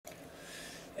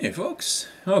Hey folks.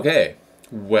 Okay,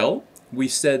 well, we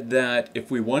said that if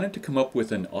we wanted to come up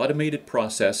with an automated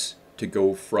process to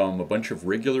go from a bunch of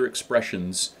regular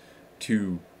expressions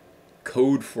to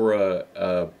code for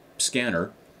a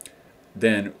scanner,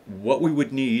 then what we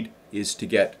would need is to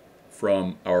get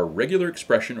from our regular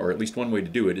expression, or at least one way to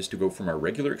do it is to go from our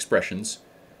regular expressions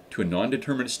to a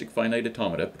non-deterministic finite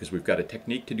automata, because we've got a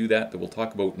technique to do that we'll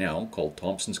talk about now called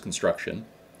Thompson's construction.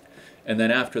 And then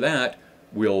after that,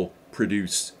 we'll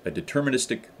produce a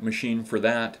deterministic machine for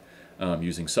that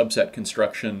using subset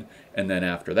construction. And then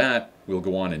after that, we'll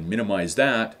go on and minimize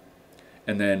that.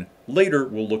 And then later,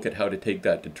 we'll look at how to take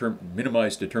that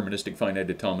minimized deterministic finite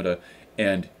automata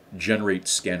and generate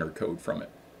scanner code from it.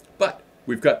 But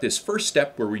we've got this first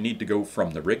step where we need to go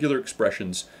from the regular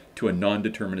expressions to a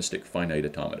non-deterministic finite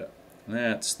automata.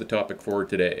 That's the topic for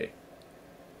today.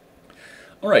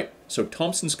 All right, so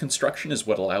Thompson's construction is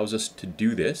what allows us to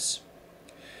do this.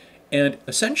 And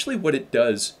essentially what it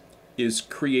does is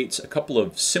creates a couple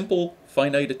of simple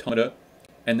finite automata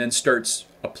and then starts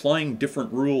applying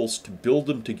different rules to build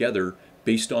them together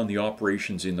based on the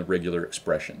operations in the regular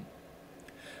expression.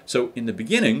 So in the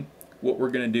beginning, what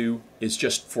we're going to do is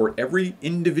just for every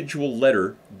individual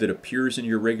letter that appears in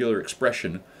your regular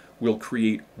expression, we'll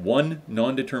create one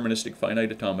non-deterministic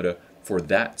finite automata for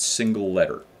that single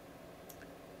letter.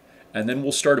 And then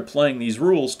we'll start applying these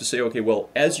rules to say, okay, well,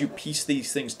 as you piece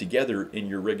these things together in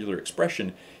your regular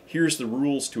expression, here's the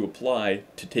rules to apply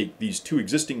to take these two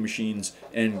existing machines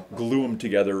and glue them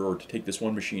together, or to take this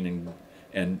one machine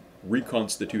and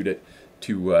reconstitute it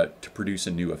to produce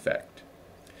a new effect.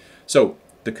 So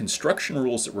the construction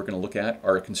rules that we're going to look at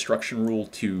are a construction rule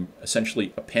to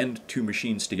essentially append two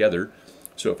machines together.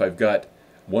 So if I've got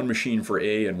one machine for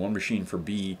A and one machine for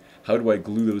B, how do I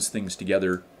glue those things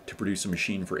together to produce a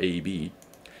machine for AB?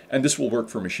 And this will work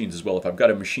for machines as well. If I've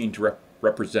got a machine to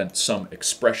represent some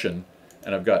expression,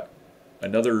 and I've got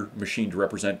another machine to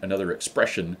represent another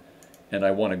expression, and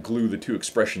I want to glue the two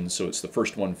expressions so it's the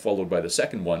first one followed by the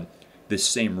second one, this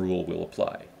same rule will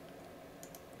apply.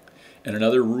 And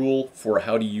another rule for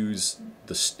how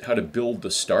to build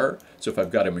the star. So if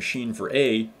I've got a machine for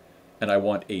A and I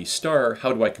want a star,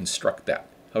 how do I construct that?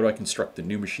 How do I construct the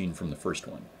new machine from the first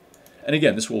one? And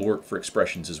again, this will work for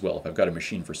expressions as well. If I've got a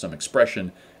machine for some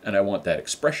expression and I want that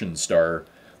expression star,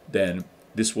 then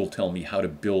this will tell me how to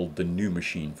build the new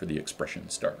machine for the expression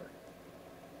star.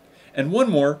 And one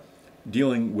more,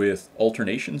 dealing with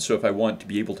alternation. So if I want to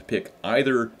be able to pick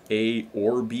either A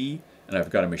or B, and I've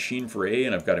got a machine for A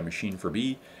and I've got a machine for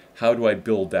B, how do I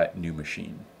build that new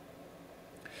machine?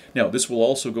 Now, this will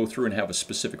also go through and have a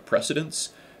specific precedence.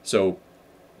 So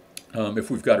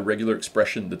if we've got a regular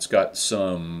expression that's got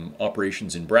some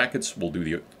operations in brackets, we'll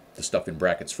do the stuff in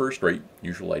brackets first, right?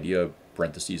 Usual idea,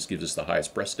 parentheses gives us the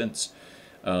highest precedence.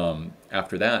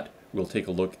 After that, we'll take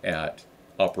a look at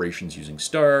operations using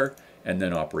star, and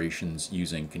then operations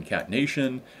using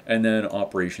concatenation, and then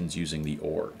operations using the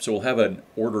OR. So we'll have an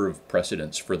order of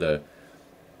precedence for the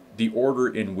order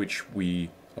in which we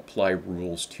apply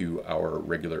rules to our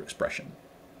regular expression.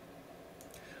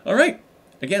 All right.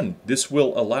 Again, this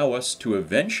will allow us to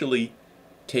eventually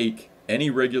take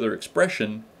any regular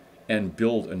expression and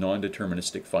build a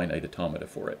non-deterministic finite automata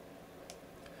for it.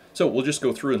 So we'll just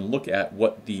go through and look at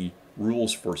what the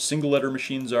rules for single letter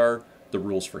machines are, the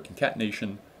rules for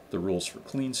concatenation, the rules for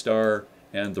clean star,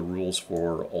 and the rules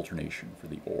for alternation for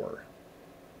the OR.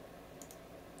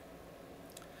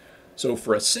 So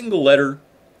for a single letter,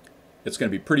 it's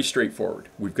going to be pretty straightforward.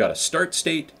 We've got a start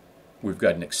state, we've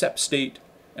got an accept state,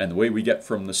 and the way we get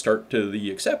from the start to the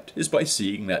accept is by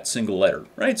seeing that single letter,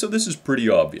 right? So this is pretty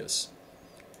obvious.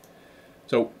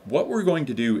 So what we're going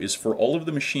to do is for all of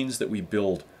the machines that we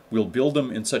build, we'll build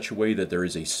them in such a way that there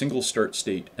is a single start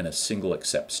state and a single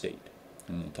accept state.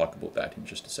 And we'll talk about that in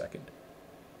just a second.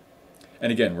 And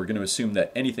again, we're going to assume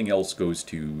that anything else goes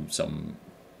to some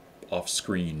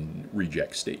off-screen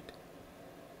reject state.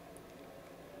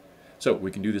 So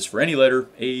we can do this for any letter,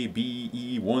 A, B,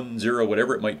 E, 1, 0,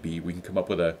 whatever it might be. We can come up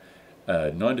with a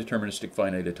non-deterministic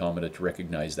finite automata to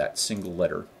recognize that single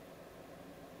letter.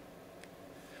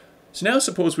 So now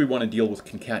suppose we want to deal with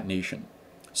concatenation.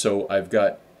 So I've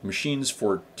got machines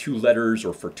for two letters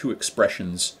or for two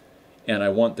expressions, and I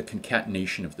want the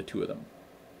concatenation of the two of them.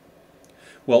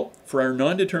 Well, for our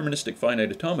non-deterministic finite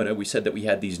automata, we said that we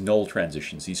had these null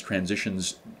transitions, these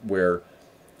transitions where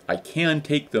I can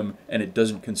take them and it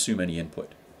doesn't consume any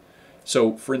input.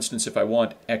 So for instance, if I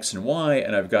want X and Y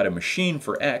and I've got a machine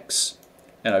for X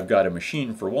and I've got a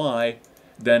machine for Y,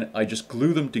 then I just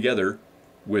glue them together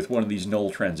with one of these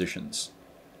null transitions.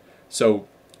 So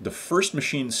the first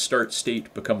machine's start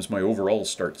state becomes my overall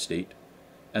start state,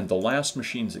 and the last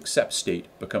machine's accept state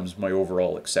becomes my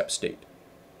overall accept state.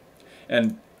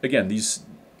 And again, these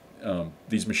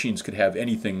machines could have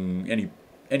anything,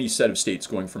 any set of states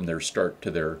going from their start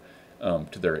to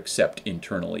their accept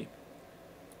internally.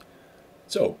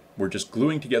 So we're just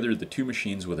gluing together the two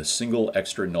machines with a single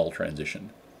extra null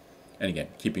transition. And again,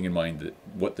 keeping in mind that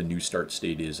what the new start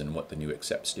state is and what the new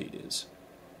accept state is.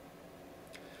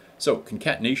 So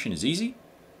concatenation is easy.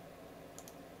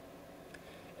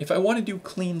 If I want to do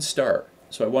clean star,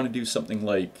 so I want to do something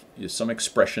like some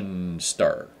expression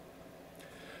star.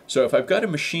 So if I've got a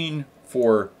machine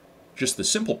for just the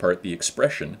simple part, the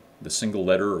expression, the single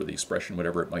letter or the expression,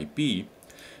 whatever it might be,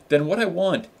 then what I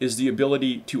want is the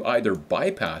ability to either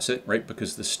bypass it, right,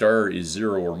 because the star is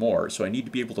 0 or more, so I need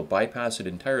to be able to bypass it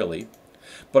entirely,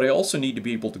 but I also need to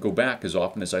be able to go back as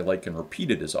often as I like and repeat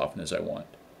it as often as I want.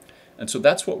 And so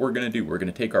that's what we're going to do. We're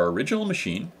going to take our original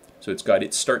machine, so it's got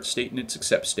its start state and its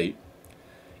accept state,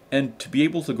 and to be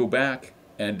able to go back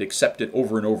and accept it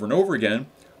over and over and over again,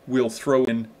 we'll throw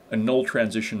in a null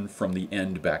transition from the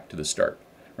end back to the start,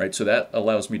 right? So that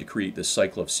allows me to create this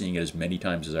cycle of seeing it as many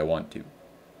times as I want to.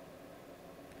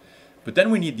 But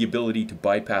then we need the ability to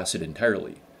bypass it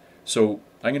entirely. So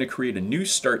I'm going to create a new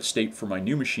start state for my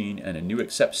new machine and a new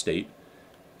accept state.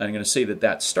 And I'm going to say that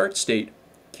that start state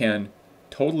can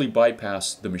totally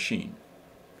bypass the machine,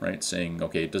 right? Saying,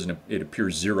 okay, it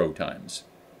appears 0 times.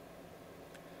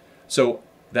 So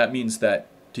that means that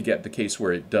to get the case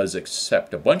where it does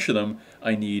accept a bunch of them,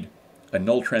 I need a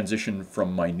null transition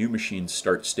from my new machine's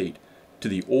start state to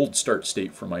the old start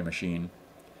state for my machine,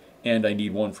 and I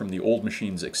need one from the old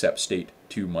machine's accept state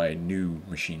to my new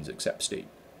machine's accept state.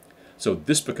 So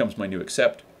this becomes my new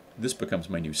accept, this becomes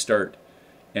my new start,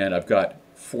 and I've got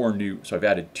 4 new, so I've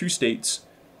added 2 states,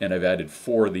 and I've added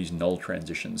 4 of these null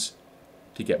transitions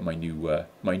to get my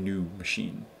new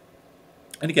machine.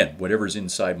 And again, whatever's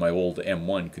inside my old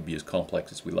M1 could be as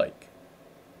complex as we like.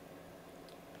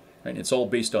 Right? It's all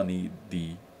based on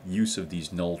the use of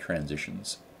these null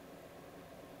transitions.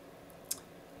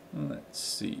 Let's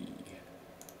see.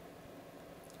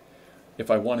 If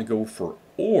I want to go for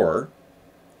OR,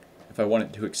 if I want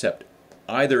it to accept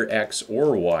either X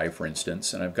or Y, for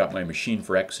instance, and I've got my machine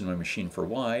for X and my machine for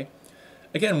Y,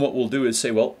 again, what we'll do is say,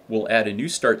 well, we'll add a new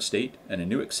start state and a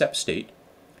new accept state,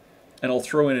 and I'll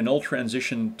throw in a null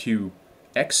transition to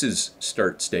X's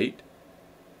start state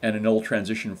and a null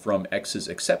transition from X's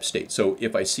accept state. So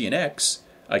if I see an X,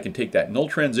 I can take that null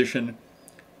transition,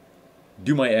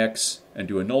 do my X, and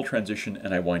do a null transition,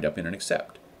 and I wind up in an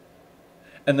accept.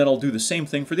 And then I'll do the same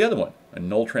thing for the other one, a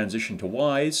null transition to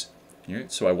Y's.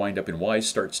 So I wind up in Y's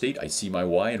start state, I see my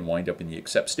Y and wind up in the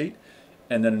accept state,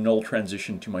 and then a null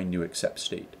transition to my new accept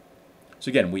state. So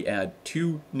again, we add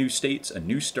 2 new states, a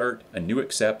new start, a new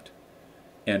accept,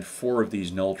 and 4 of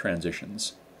these null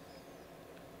transitions.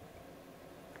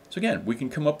 So again, we can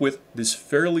come up with this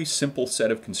fairly simple set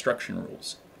of construction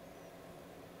rules.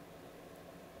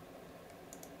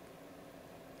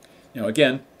 Now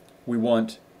again, we're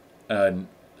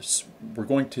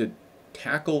going to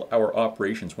tackle our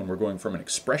operations when we're going from an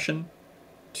expression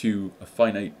to a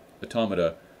finite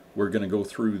automata. We're going to go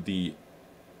through the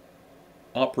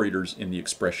operators in the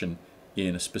expression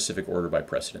in a specific order by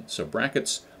precedence. So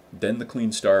brackets, then the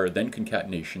clean star, then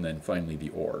concatenation, then finally the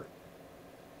OR.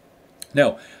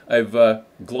 Now, I've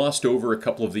glossed over a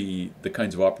couple of the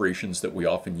kinds of operations that we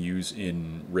often use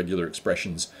in regular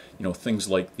expressions, things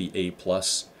like the A+.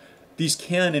 These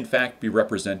can, in fact, be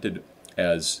represented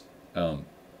as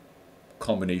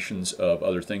combinations of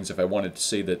other things. If I wanted to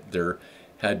say that there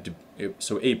had to,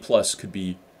 so A+ could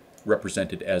be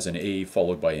represented as an A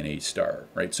followed by an A star,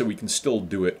 right? So we can still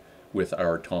do it with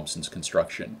our Thompson's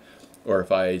construction. Or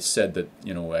if I said that,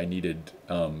 I needed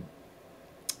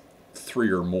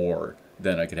 3 or more,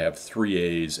 then I could have 3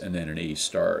 A's and then an A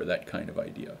star, that kind of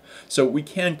idea. So we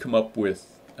can come up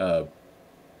with,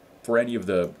 for any of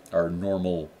our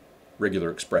normal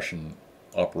regular expression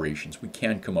operations, we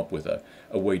can come up with a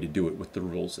way to do it with the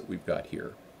rules that we've got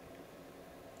here.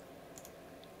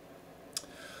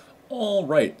 All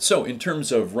right, so in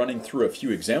terms of running through a few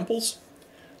examples,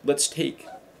 let's take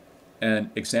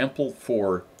an example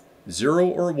for 0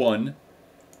 or 1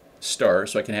 star,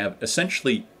 so I can have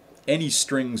essentially any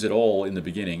strings at all in the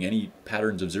beginning, any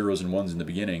patterns of zeros and 1s in the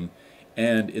beginning,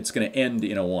 and it's going to end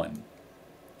in a 1.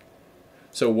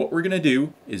 So what we're going to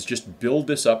do is just build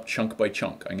this up chunk by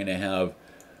chunk. I'm going to have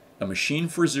a machine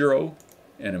for 0,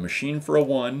 and a machine for a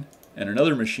 1, and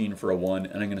another machine for a 1,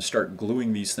 and I'm going to start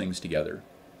gluing these things together.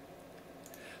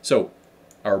 So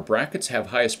our brackets have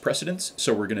highest precedence,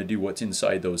 so we're going to do what's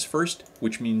inside those first,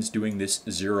 which means doing this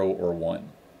 0 or 1.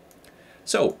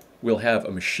 So we'll have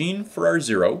a machine for our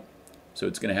 0. So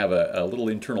it's going to have a little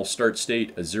internal start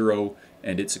state, a 0,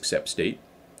 and its accept state.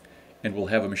 And we'll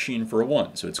have a machine for a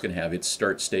 1. So it's going to have its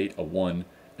start state, a 1,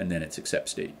 and then its accept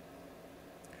state.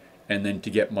 And then to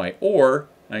get my OR,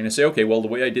 I'm going to say, okay, well, the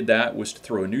way I did that was to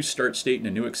throw a new start state and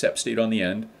a new accept state on the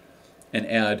end and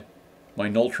add my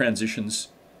null transitions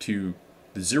to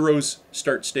the 0's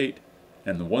start state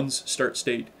and the 1's start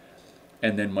state,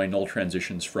 and then my null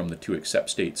transitions from the 2 accept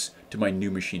states to my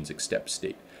new machine's accept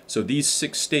state. So these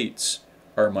 6 states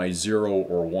are my 0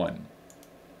 or 1.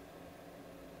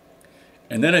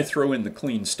 And then I throw in the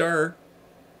clean star.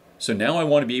 So now I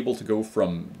want to be able to go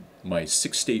from my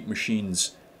 6-state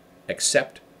machine's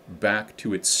accept back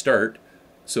to its start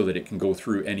so that it can go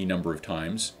through any number of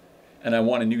times. And I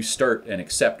want a new start and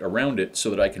accept around it so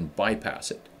that I can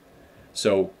bypass it.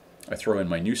 So I throw in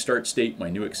my new start state, my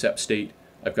new accept state.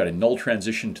 I've got a null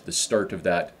transition to the start of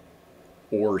that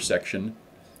OR section,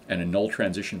 and a null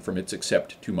transition from its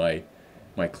accept to my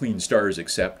clean star's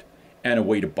accept, and a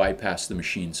way to bypass the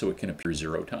machine so it can appear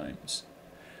 0 times.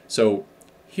 So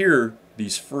here,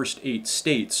 these first 8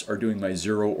 states are doing my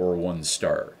 0 or 1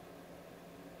 star.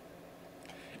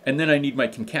 And then I need my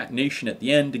concatenation at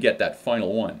the end to get that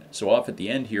final 1. So off at the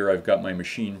end here, I've got my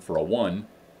machine for a 1.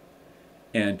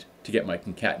 And to get my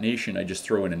concatenation, I just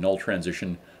throw in a null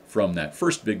transition from that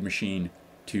first big machine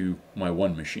to my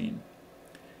 1 machine.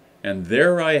 And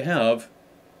there I have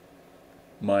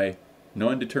my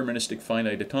non-deterministic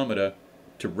finite automata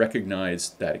to recognize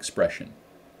that expression.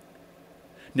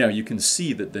 Now you can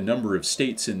see that the number of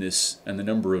states in this and the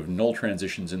number of null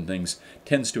transitions and things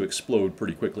tends to explode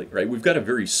pretty quickly, right? We've got a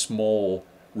very small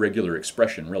regular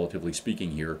expression, relatively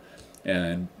speaking here,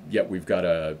 and yet we've got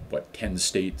what, 10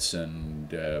 states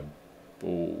and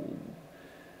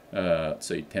let's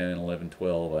say 10, 11,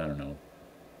 12, I don't know,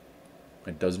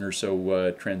 a dozen or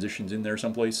so transitions in there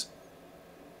someplace.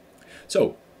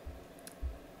 So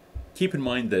keep in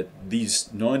mind that these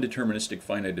non-deterministic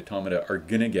finite automata are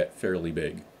going to get fairly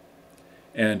big.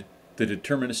 And the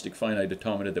deterministic finite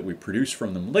automata that we produce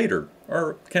from them later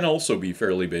can also be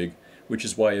fairly big, which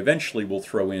is why eventually we'll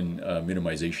throw in a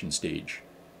minimization stage.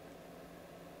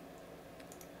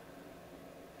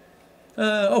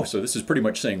 So this is pretty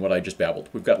much saying what I just babbled.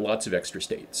 We've got lots of extra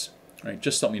states, right?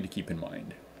 Just something to keep in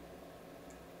mind.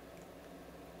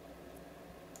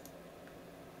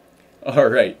 All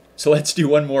right, so let's do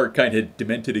one more kind of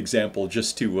demented example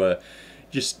just to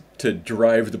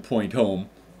drive the point home.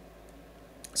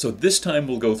 So this time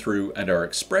we'll go through, and our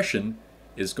expression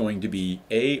is going to be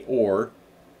A or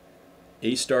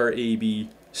A star AB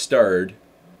starred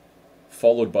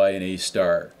followed by an A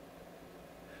star.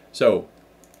 So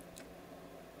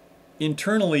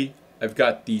internally, I've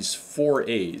got these 4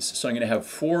 A's. So I'm going to have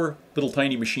 4 little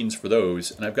tiny machines for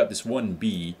those, and I've got this one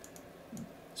B.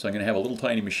 So I'm going to have a little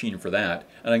tiny machine for that,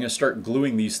 and I'm going to start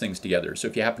gluing these things together. So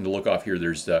if you happen to look off here,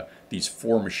 there's these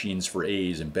 4 machines for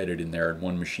A's embedded in there, and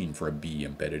 1 machine for a B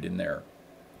embedded in there.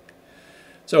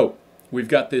 So we've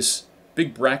got this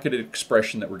big bracketed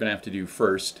expression that we're going to have to do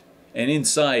first, and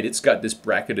inside it's got this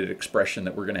bracketed expression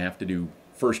that we're going to have to do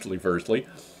firstly.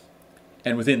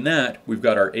 And within that, we've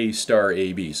got our A star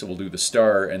AB. So we'll do the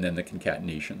star and then the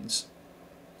concatenations.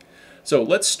 So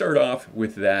let's start off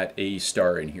with that A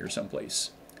star in here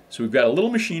someplace. So we've got a little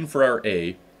machine for our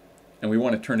A, and we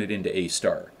want to turn it into A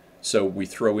star. So we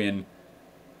throw in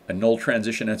a null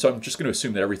transition, and so I'm just going to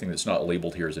assume that everything that's not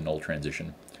labeled here is a null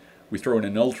transition. We throw in a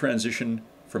null transition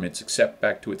from its accept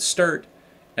back to its start,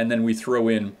 and then we throw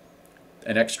in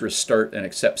an extra start and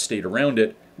accept state around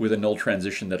it with a null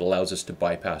transition that allows us to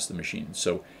bypass the machine.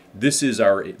 So this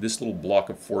little block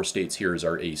of 4 states here is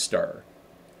our A star.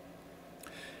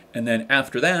 And then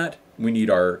after that, we need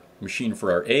our machine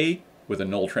for our A with a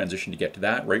null transition to get to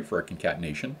that, right, for our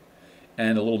concatenation,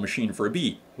 and a little machine for a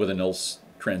B with a null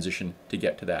transition to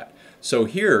get to that. So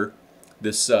here,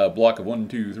 this block of 1,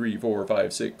 2, 3, 4,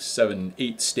 5, 6, 7,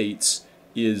 8 states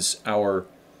is our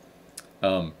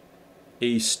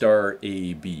A star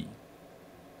AB.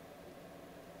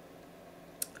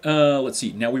 Let's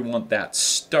see, now we want that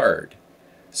starred.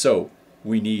 So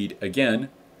we need, again,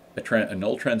 a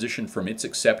null transition from its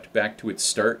accept back to its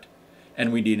start,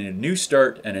 and we need a new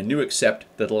start and a new accept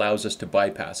that allows us to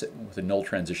bypass it with a null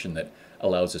transition that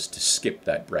allows us to skip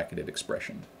that bracketed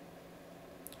expression.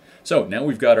 So now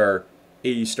we've got our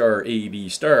A star AB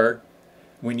star.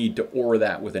 We need to OR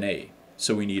that with an A.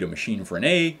 So we need a machine for an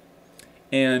A,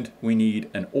 and we need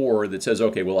an OR that says,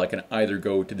 okay, well, I can either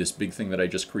go to this big thing that I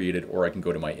just created, or I can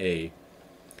go to my A.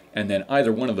 And then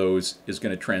either one of those is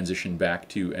going to transition back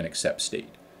to an accept state.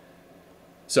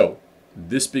 So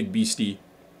this big beastie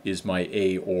is my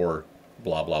A or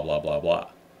blah, blah, blah, blah, blah.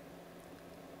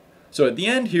 So at the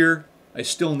end here, I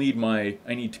still need I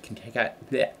need to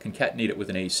concatenate it with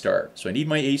an A star. So I need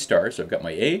my A star, so I've got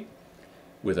my A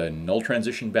with a null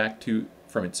transition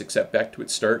from its accept back to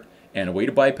its start, and a way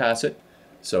to bypass it.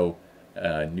 So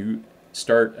a new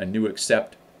start, a new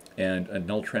accept, and a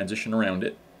null transition around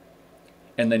it.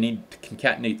 And I need to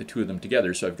concatenate the two of them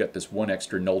together, so I've got this one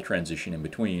extra null transition in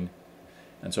between.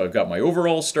 And so I've got my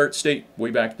overall start state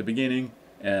way back at the beginning,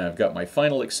 and I've got my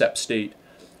final accept state,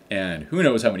 and who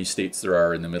knows how many states there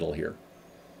are in the middle here.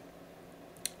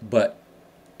 But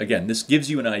again, this gives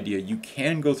you an idea. You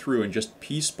can go through and just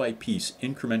piece by piece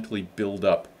incrementally build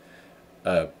up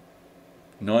a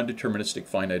non-deterministic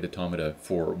finite automata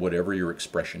for whatever your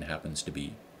expression happens to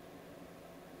be.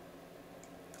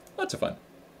 Lots of fun.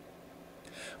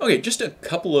 Okay, just a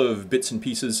couple of bits and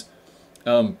pieces.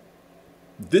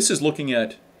 This is looking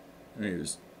at,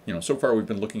 so far we've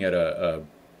been looking at a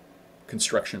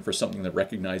construction for something that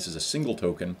recognizes a single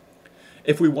token.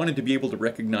 If we wanted to be able to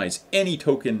recognize any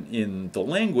token in the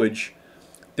language,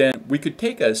 then we could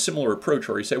take a similar approach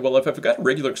where we say, well, if I've got a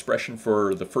regular expression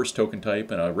for the first token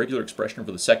type and a regular expression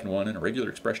for the second one and a regular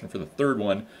expression for the third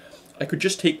one, I could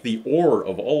just take the OR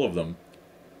of all of them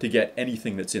to get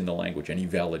anything that's in the language, any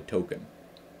valid token.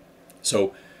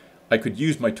 So I could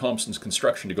use my Thompson's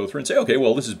construction to go through and say, okay,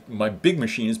 well, this is my big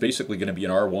machine is basically going to be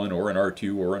an R1 or an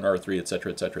R2 or an R3,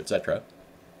 etc., etc., etc.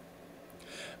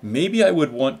 Maybe I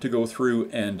would want to go through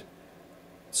and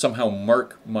somehow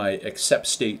mark my accept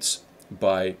states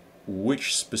by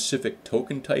which specific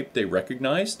token type they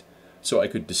recognized, so I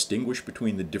could distinguish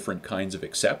between the different kinds of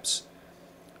accepts,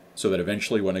 so that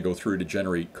eventually when I go through to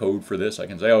generate code for this, I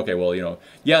can say, okay, well,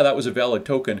 yeah, that was a valid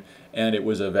token, and it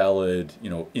was a valid,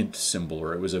 int symbol,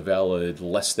 or it was a valid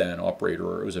less than operator,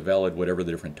 or it was a valid whatever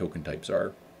the different token types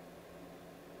are.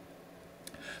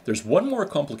 There's one more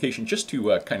complication, just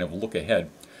to kind of look ahead.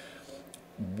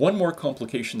 One more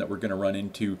complication that we're going to run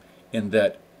into, in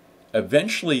that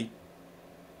eventually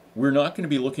we're not going to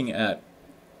be looking at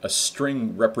a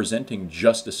string representing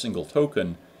just a single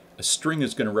token. A string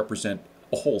is going to represent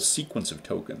a whole sequence of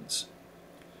tokens.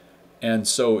 And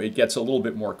so it gets a little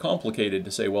bit more complicated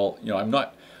to say, well, I'm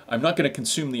not going to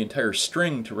consume the entire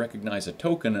string to recognize a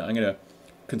token. I'm going to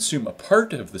consume a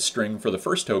part of the string for the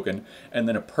first token, and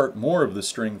then a part more of the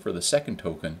string for the second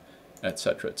token,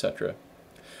 etc., etc.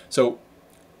 So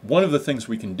one of the things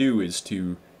we can do is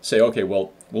to say, okay,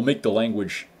 well, we'll make the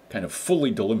language kind of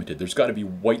fully delimited. There's got to be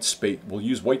white space. We'll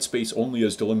use white space only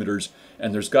as delimiters,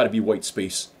 and there's got to be white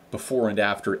space before and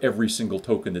after every single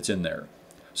token that's in there.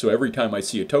 So every time I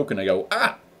see a token, I go,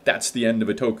 ah, that's the end of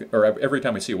a token. Or every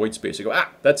time I see a white space, I go, ah,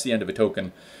 that's the end of a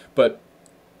token. But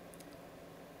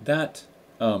that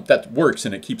works,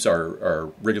 and it keeps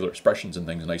our regular expressions and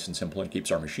things nice and simple, and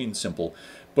keeps our machines simple.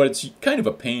 But it's kind of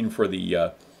a pain for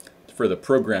the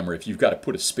programmer if you've got to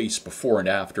put a space before and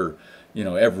after,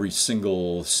 every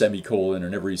single semicolon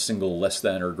and every single less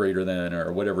than or greater than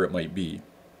or whatever it might be.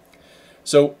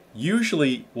 So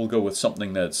usually we'll go with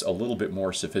something that's a little bit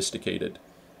more sophisticated.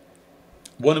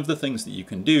 One of the things that you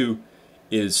can do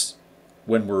is,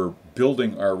 when we're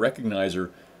building our recognizer,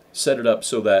 set it up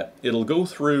so that it'll go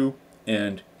through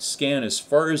and scan as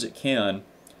far as it can,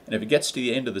 and if it gets to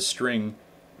the end of the string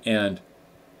and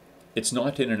it's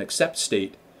not in an accept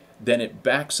state, then it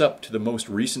backs up to the most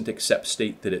recent accept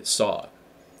state that it saw.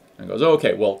 And goes, oh,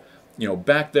 okay, well,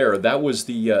 back there, that was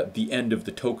the end of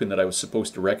the token that I was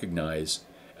supposed to recognize,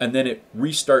 and then it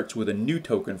restarts with a new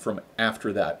token from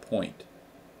after that point.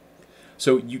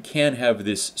 So you can have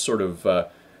this sort of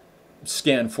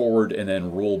scan forward and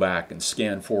then roll back, and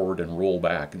scan forward and roll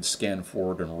back, and scan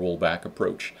forward and roll back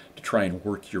approach to try and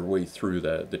work your way through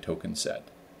the token set.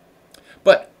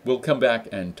 But we'll come back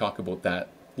and talk about that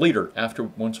later,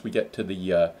 once we get to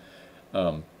the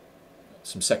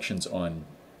some sections on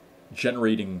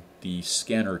generating the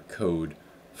scanner code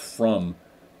from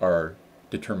our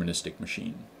deterministic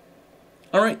machine.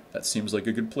 All right, that seems like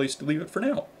a good place to leave it for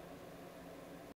now.